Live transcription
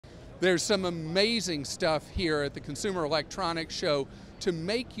There's some amazing stuff here at the Consumer Electronics Show to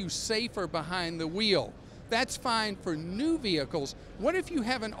make you safer behind the wheel. That's fine for new vehicles. What if you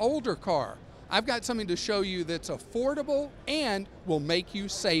have an older car? I've got something to show you that's affordable and will make you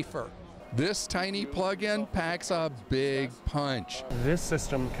safer. This tiny plug-in packs a big punch. This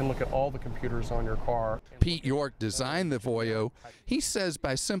system can look at all the computers on your car. Pete York designed the Voyo. He says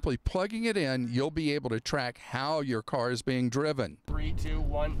by simply plugging it in, you'll be able to track how your car is being driven. 3, 2,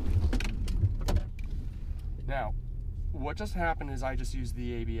 1. Now, what just happened is I just used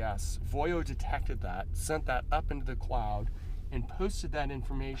the ABS. Voyo detected that, sent that up into the cloud, and posted that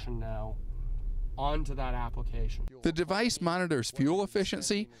information now onto that application. The device monitors fuel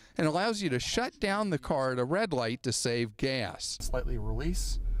efficiency and allows you to shut down the car at a red light to save gas. Slightly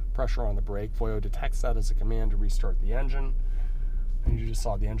release pressure on the brake. Voyo detects that as a command to restart the engine. And you just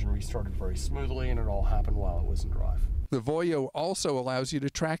saw the engine restarted very smoothly, and it all happened while it was in drive. The Voyo also allows you to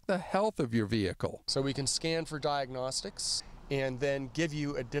track the health of your vehicle. So we can scan for diagnostics and then give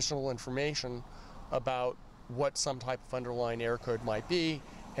you additional information about what some type of underlying error code might be,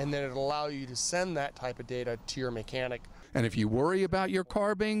 and then it'll allow you to send that type of data to your mechanic. And if you worry about your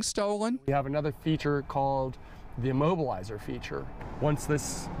car being stolen, we have another feature called the immobilizer feature. Once the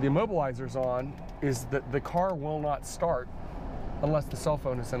immobilizer's on, is that the car will not start unless the cell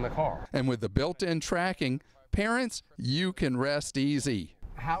phone is in the car. And with the built-in tracking, parents, you can rest easy.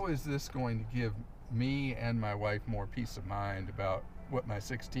 How is this going to give me and my wife more peace of mind about what my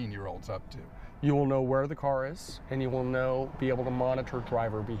 16-year-old's up to? You will know where the car is, and you will be able to monitor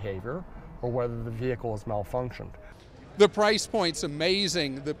driver behavior or whether the vehicle has malfunctioned. The price point's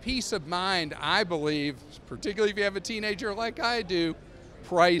amazing. The peace of mind, I believe, particularly if you have a teenager like I do,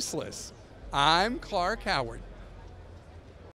 priceless. I'm Clark Howard.